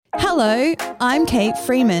Hello, I'm Kate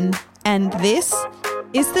Freeman, and this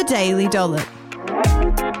is the Daily Dollop.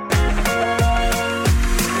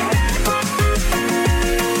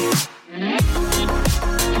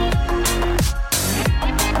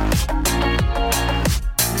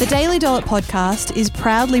 The Daily Dollop podcast is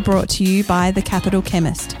proudly brought to you by The Capital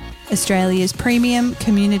Chemist, Australia's premium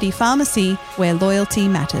community pharmacy where loyalty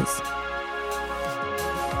matters.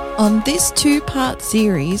 On this two-part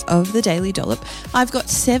series of the Daily Dollop, I've got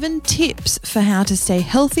 7 tips for how to stay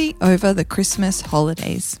healthy over the Christmas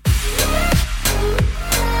holidays.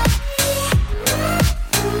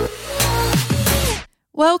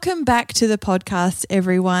 Welcome back to the podcast,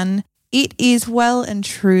 everyone. It is well and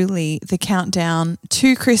truly the countdown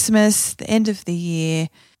to Christmas, the end of the year.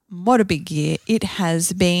 What a big year it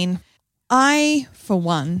has been. I, for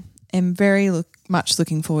one, am very much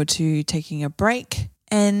looking forward to taking a break.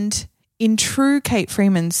 And in true Kate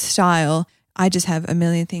Freeman style, I just have a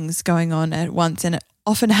million things going on at once, and it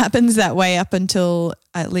often happens that way up until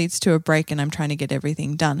it leads to a break and I'm trying to get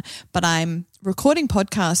everything done. But I'm recording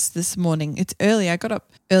podcasts this morning. It's early. I got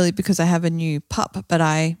up early because I have a new pup, but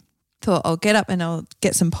I thought I'll get up and I'll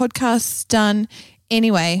get some podcasts done.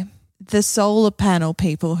 Anyway, the solar panel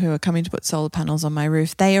people who are coming to put solar panels on my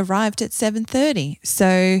roof, they arrived at 7:30.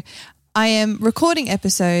 So I am recording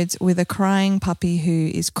episodes with a crying puppy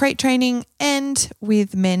who is crate training and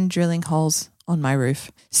with men drilling holes on my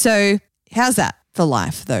roof. So how's that for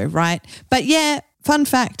life though, right? But yeah, fun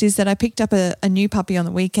fact is that I picked up a new puppy on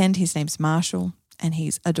the weekend. His name's Marshall and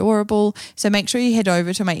he's adorable. So make sure you head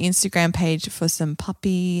over to my Instagram page for some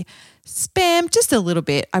puppy spam, just a little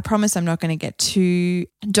bit. I promise I'm not going to get too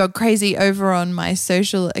dog crazy over on my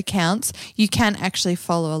social accounts. You can actually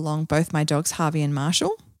follow along both my dogs, Harvey and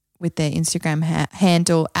Marshall, with their Instagram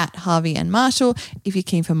handle at Harvey and Marshall if you're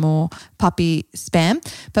keen for more puppy spam.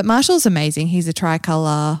 But Marshall's amazing. He's a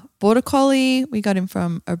tricolour border collie. We got him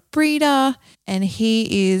from a breeder and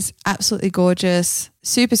he is absolutely gorgeous,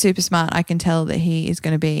 super, super smart. I can tell that he is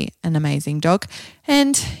going to be an amazing dog.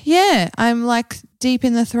 And yeah, I'm like deep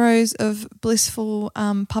in the throes of blissful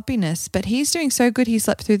puppiness, but he's doing so good. He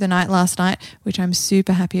slept through the night last night, which I'm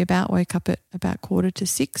super happy about. Woke up at about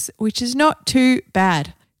 5:45, which is not too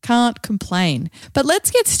bad. Can't complain. But let's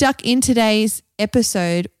get stuck in today's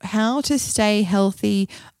episode, how to stay healthy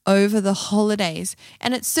over the holidays.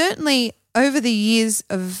 And it's certainly over the years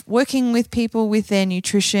of working with people with their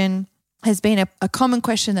nutrition has been a common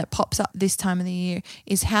question that pops up this time of the year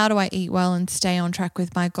is how do I eat well and stay on track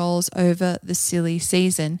with my goals over the silly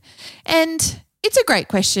season? And it's a great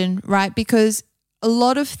question, right? Because a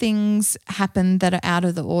lot of things happen that are out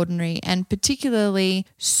of the ordinary, and particularly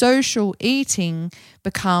social eating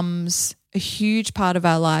becomes a huge part of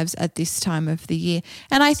our lives at this time of the year.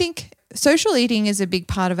 And I think social eating is a big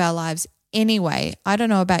part of our lives anyway. I don't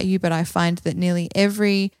know about you, but I find that nearly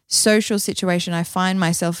every social situation I find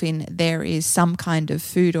myself in, there is some kind of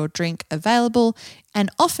food or drink available,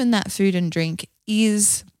 and often that food and drink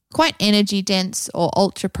is quite energy dense or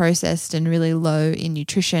ultra processed and really low in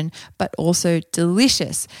nutrition, but also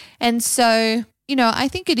delicious. And so, I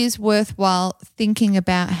think it is worthwhile thinking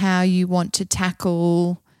about how you want to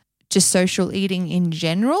tackle just social eating in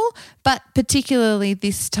general, but particularly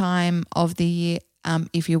this time of the year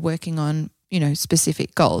if you're working on,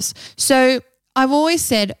 specific goals. So I've always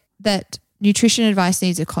said that nutrition advice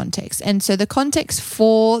needs a context. And so the context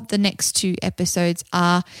for the next 2 episodes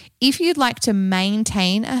are if you'd like to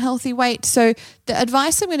maintain a healthy weight. So the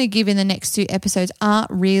advice I'm going to give in the next 2 episodes aren't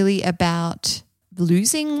really about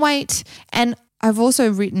losing weight. And I've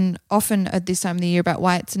also written often at this time of the year about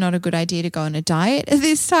why it's not a good idea to go on a diet at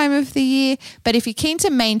this time of the year. But if you're keen to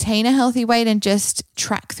maintain a healthy weight and just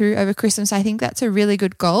track through over Christmas, I think that's a really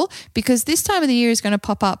good goal because this time of the year is going to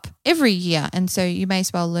pop up every year. And so you may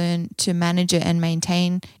as well learn to manage it and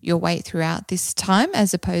maintain your weight throughout this time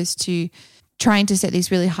as opposed to trying to set these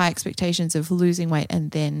really high expectations of losing weight and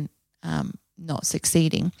then not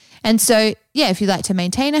succeeding. And so, yeah, if you'd like to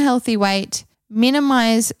maintain a healthy weight,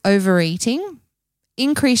 minimize overeating,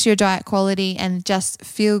 increase your diet quality and just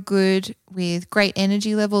feel good with great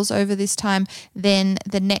energy levels over this time, then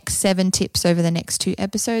the next 7 tips over the next 2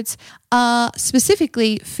 episodes are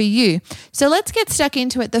specifically for you. So let's get stuck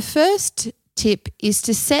into it. The first tip is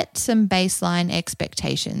to set some baseline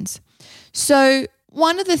expectations. So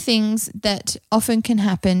one of the things that often can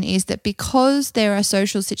happen is that because there are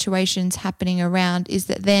social situations happening around is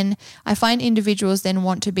that then I find individuals then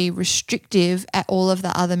want to be restrictive at all of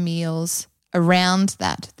the other meals around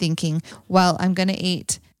that, thinking, well, I'm going to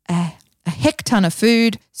eat a heck ton of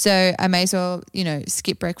food, so I may as well,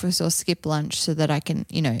 skip breakfast or skip lunch so that I can,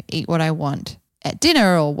 eat what I want at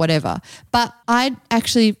dinner or whatever. But I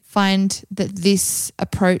actually find that this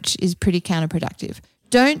approach is pretty counterproductive.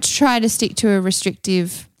 Don't try to stick to a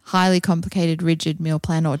restrictive, highly complicated, rigid meal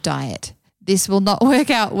plan or diet. This will not work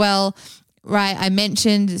out well, right? I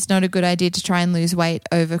mentioned it's not a good idea to try and lose weight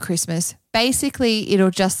over Christmas. Basically, it'll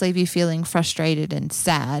just leave you feeling frustrated and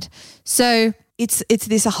sad. So it's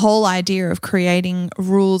this whole idea of creating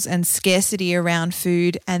rules and scarcity around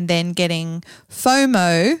food and then getting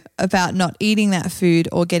FOMO about not eating that food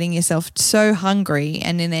or getting yourself so hungry,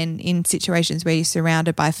 and then in situations where you're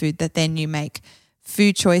surrounded by food that then you make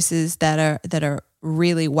food choices that are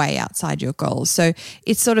really way outside your goals. So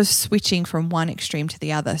it's sort of switching from one extreme to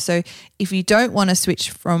the other. So if you don't want to switch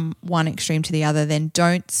from one extreme to the other, then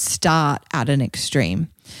don't start at an extreme.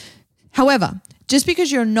 However, just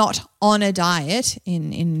because you're not on a diet,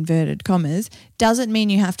 in inverted commas, doesn't mean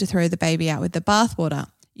you have to throw the baby out with the bathwater.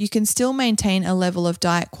 You can still maintain a level of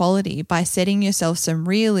diet quality by setting yourself some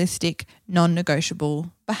realistic,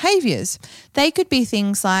 non-negotiable behaviors. They could be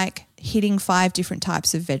things like hitting 5 different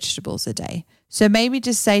types of vegetables a day. So maybe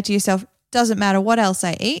just say to yourself, doesn't matter what else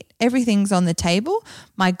I eat, everything's on the table.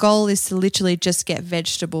 My goal is to literally just get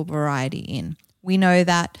vegetable variety in. We know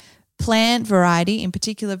that plant variety, in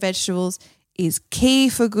particular vegetables, is key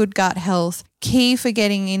for good gut health, key for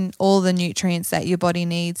getting in all the nutrients that your body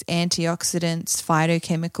needs, antioxidants,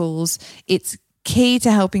 phytochemicals. It's key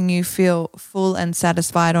to helping you feel full and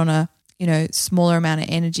satisfied on a, smaller amount of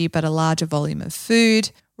energy but a larger volume of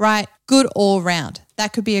food, right? Good all round.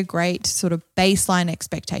 That could be a great sort of baseline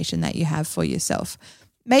expectation that you have for yourself.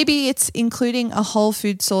 Maybe it's including a whole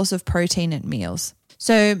food source of protein at meals.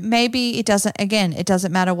 So maybe it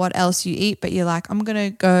doesn't matter what else you eat, but you're like, I'm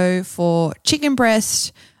going to go for chicken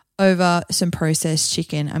breast over some processed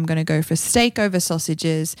chicken. I'm going to go for steak over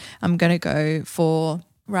sausages. I'm going to go for,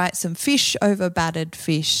 some fish over battered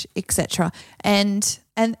fish, etc. And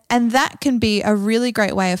that can be a really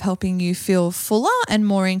great way of helping you feel fuller and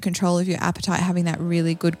more in control of your appetite, having that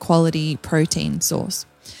really good quality protein source.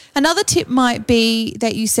 Another tip might be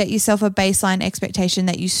that you set yourself a baseline expectation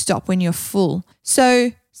that you stop when you're full.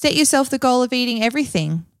 So set yourself the goal of eating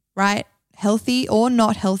everything, right? Healthy or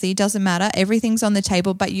not healthy, doesn't matter. Everything's on the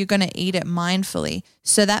table, but you're going to eat it mindfully.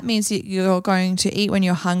 So that means that you're going to eat when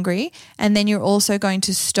you're hungry, and then you're also going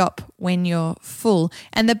to stop when you're full.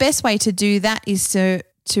 And the best way to do that is to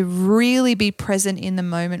really be present in the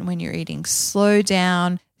moment when you're eating. Slow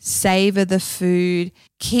down, savor the food,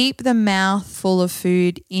 keep the mouth full of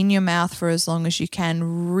food in your mouth for as long as you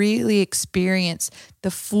can. Really experience the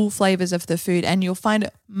full flavors of the food, and you'll find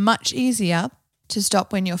it much easier to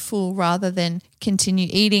stop when you're full rather than continue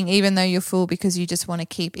eating even though you're full because you just want to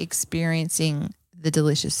keep experiencing the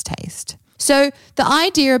delicious taste. So the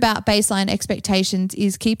idea about baseline expectations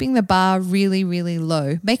is keeping the bar really, really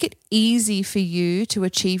low. Make it easy for you to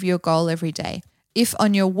achieve your goal every day. If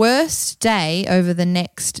on your worst day over the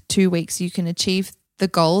next 2 weeks you can achieve the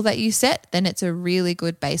goal that you set, then it's a really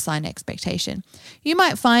good baseline expectation. You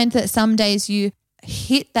might find that some days you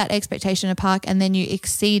hit that expectation of park and then you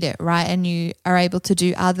exceed it, right? And you are able to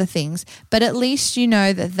do other things. But at least you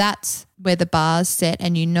know that that's where the bar's set,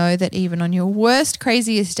 and you know that even on your worst,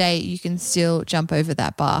 craziest day, you can still jump over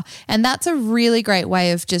that bar. And that's a really great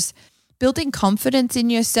way of just building confidence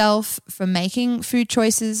in yourself for making food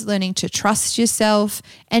choices, learning to trust yourself,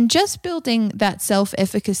 and just building that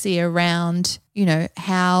self-efficacy around,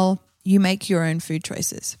 how you make your own food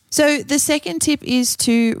choices. So the second tip is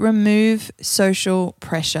to remove social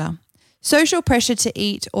pressure. Social pressure to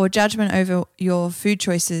eat or judgment over your food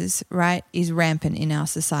choices, right, is rampant in our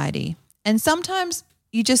society. And sometimes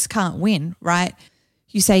you just can't win, right?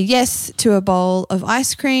 You say yes to a bowl of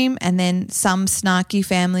ice cream and then some snarky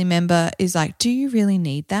family member is like, do you really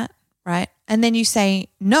need that, right? And then you say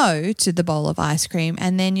no to the bowl of ice cream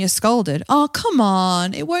and then you're scolded. Oh, come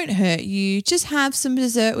on, it won't hurt you. Just have some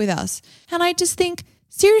dessert with us. And I just think,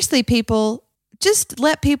 seriously, people, just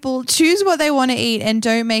let people choose what they want to eat and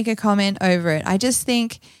don't make a comment over it. I just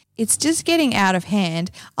think it's just getting out of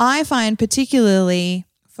hand. I find particularly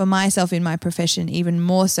for myself in my profession, even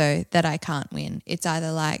more so, that I can't win. It's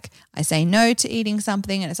either like I say no to eating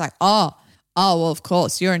something and it's like, oh, well, of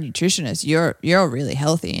course, you're a nutritionist. You're really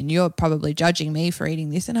healthy and you're probably judging me for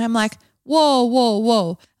eating this. And I'm like,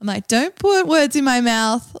 whoa. I'm like, don't put words in my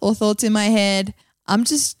mouth or thoughts in my head. I'm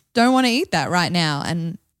just don't want to eat that right now.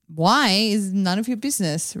 And why is none of your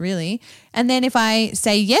business, really. And then if I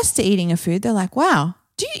say yes to eating a food, they're like, wow,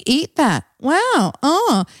 do you eat that? Wow.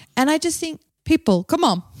 Oh. And I just think, people, come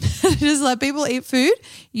on. Just let people eat food.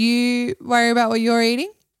 You worry about what you're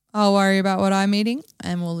eating. I'll worry about what I'm eating,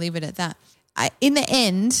 and we'll leave it at that. In the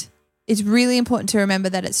end, It's really important to remember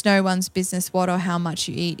that it's no one's business what or how much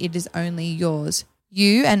you eat. It is only yours.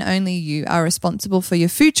 You and only you are responsible for your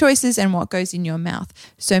food choices and what goes in your mouth.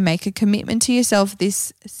 So make a commitment to yourself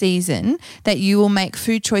this season that you will make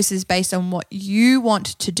food choices based on what you want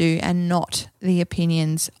to do and not the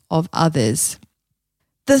opinions of others.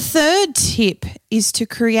 The third tip is to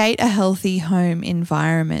create a healthy home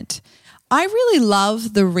environment. I really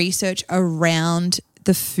love the research around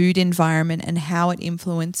the food environment and how it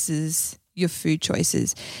influences your food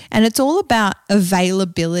choices. And it's all about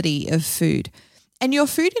availability of food. And your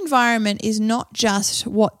food environment is not just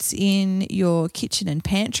what's in your kitchen and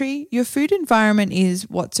pantry. Your food environment is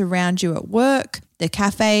what's around you at work, the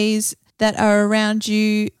cafes that are around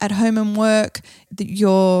you at home and work,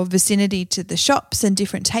 your vicinity to the shops and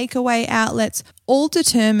different takeaway outlets, all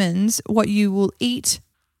determines what you will eat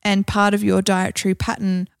and part of your dietary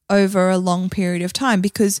pattern over a long period of time,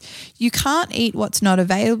 because you can't eat what's not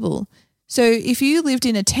available. So if you lived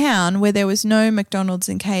in a town where there was no McDonald's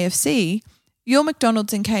and KFC, your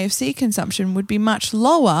McDonald's and KFC consumption would be much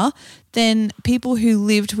lower than people who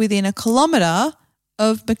lived within a kilometre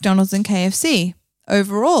of McDonald's and KFC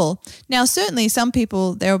overall. Now, certainly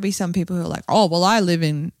there will be some people who are like, oh, well, I live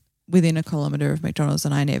within a kilometre of McDonald's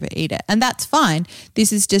and I never eat it. And that's fine.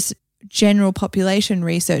 This is just general population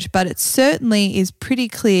research, but it certainly is pretty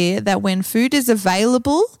clear that when food is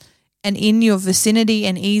available and in your vicinity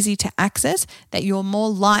and easy to access, that you're more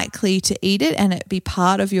likely to eat it and it be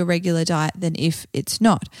part of your regular diet than if it's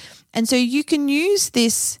not. And so you can use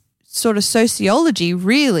this sort of sociology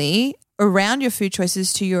really around your food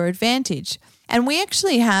choices to your advantage. And we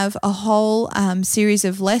actually have a whole series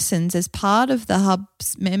of lessons as part of the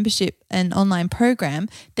Hub's membership and online program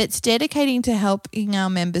that's dedicating to helping our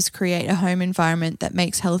members create a home environment that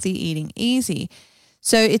makes healthy eating easy.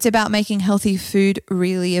 So it's about making healthy food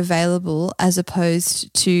really available as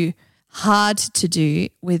opposed to hard to do,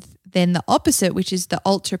 with then the opposite, which is the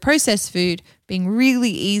ultra-processed food being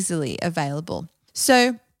really easily available.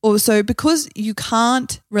 So also, because you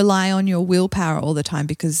can't rely on your willpower all the time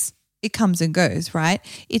because it comes and goes, right?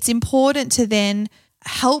 It's important to then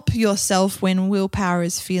help yourself when willpower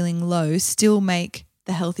is feeling low, still make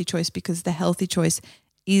the healthy choice, because the healthy choice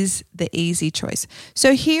is the easy choice.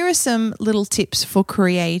 So here are some little tips for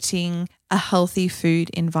creating a healthy food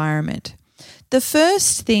environment. The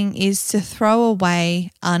first thing is to throw away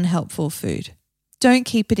unhelpful food. Don't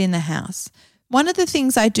keep it in the house. One of the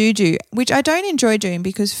things I do, which I don't enjoy doing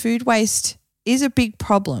because food waste is a big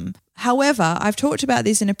problem. However, I've talked about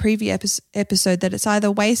this in a previous episode, that it's either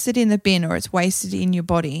wasted in the bin or it's wasted in your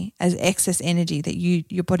body as excess energy that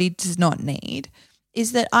your body does not need,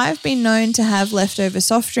 is that I've been known to have leftover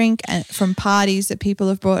soft drink from parties that people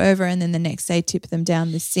have brought over, and then the next day tip them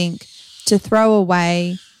down the sink, to throw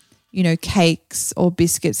away, cakes or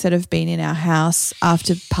biscuits that have been in our house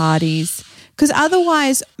after parties. Because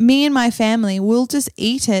otherwise, me and my family will just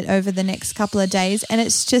eat it over the next couple of days, and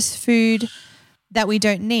it's just food that we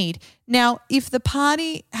don't need. Now, if the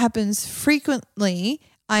party happens frequently,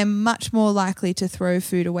 I'm much more likely to throw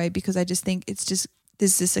food away, because I just think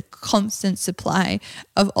there's just a constant supply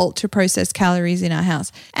of ultra-processed calories in our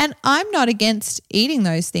house. And I'm not against eating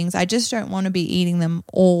those things. I just don't want to be eating them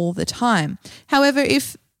all the time. However,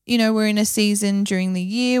 if, we're in a season during the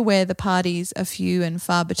year where the parties are few and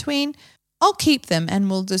far between, I'll keep them and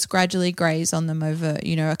we'll just gradually graze on them over,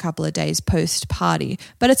 a couple of days post-party.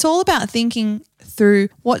 But it's all about thinking through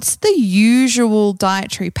what's the usual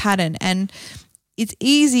dietary pattern. And it's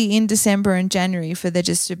easy in December and January for there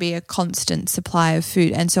just to be a constant supply of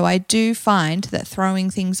food. And so I do find that throwing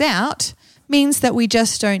things out means that we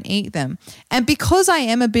just don't eat them. And because I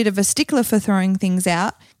am a bit of a stickler for throwing things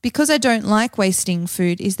out, because I don't like wasting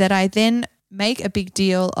food, is that I then make a big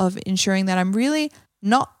deal of ensuring that I'm really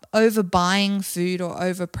not over buying food or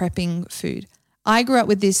over prepping food. I grew up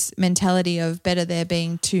with this mentality of better there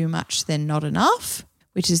being too much than not enough,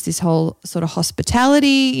 which is this whole sort of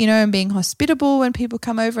hospitality, and being hospitable when people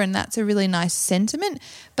come over, and that's a really nice sentiment.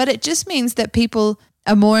 But it just means that people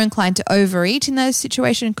are more inclined to overeat in those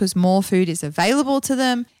situations because more food is available to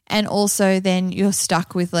them, and also then you're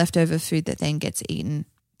stuck with leftover food that then gets eaten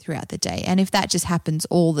throughout the day. And if that just happens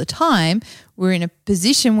all the time, we're in a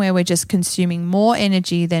position where we're just consuming more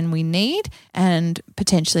energy than we need and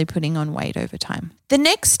potentially putting on weight over time. The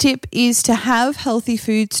next tip is to have healthy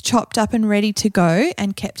foods chopped up and ready to go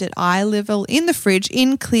and kept at eye level in the fridge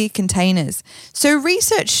in clear containers. So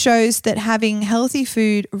research shows that having healthy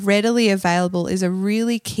food readily available is a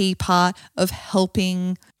really key part of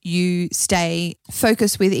helping you stay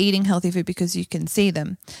focused with eating healthy food because you can see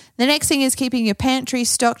them. The next thing is keeping your pantry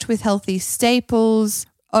stocked with healthy staples.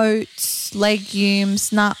 oats,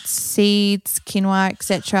 legumes, nuts, seeds, quinoa,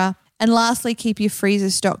 etc. And lastly, keep your freezer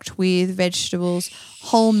stocked with vegetables,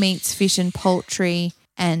 whole meats, fish and poultry,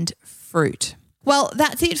 and fruit. Well,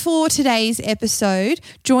 that's it for today's episode.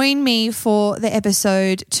 Join me for the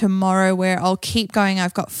episode tomorrow where I'll keep going.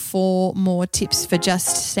 I've got 4 more tips for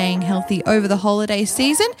just staying healthy over the holiday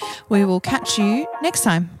season. We will catch you next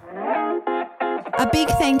time. A big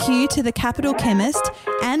thank you to the Capital Chemist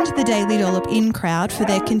and the Daily Dollop In crowd for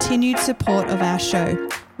their continued support of our show.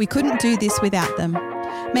 We couldn't do this without them.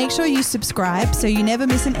 Make sure you subscribe so you never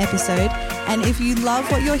miss an episode. And if you love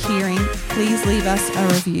what you're hearing, please leave us a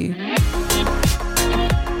review.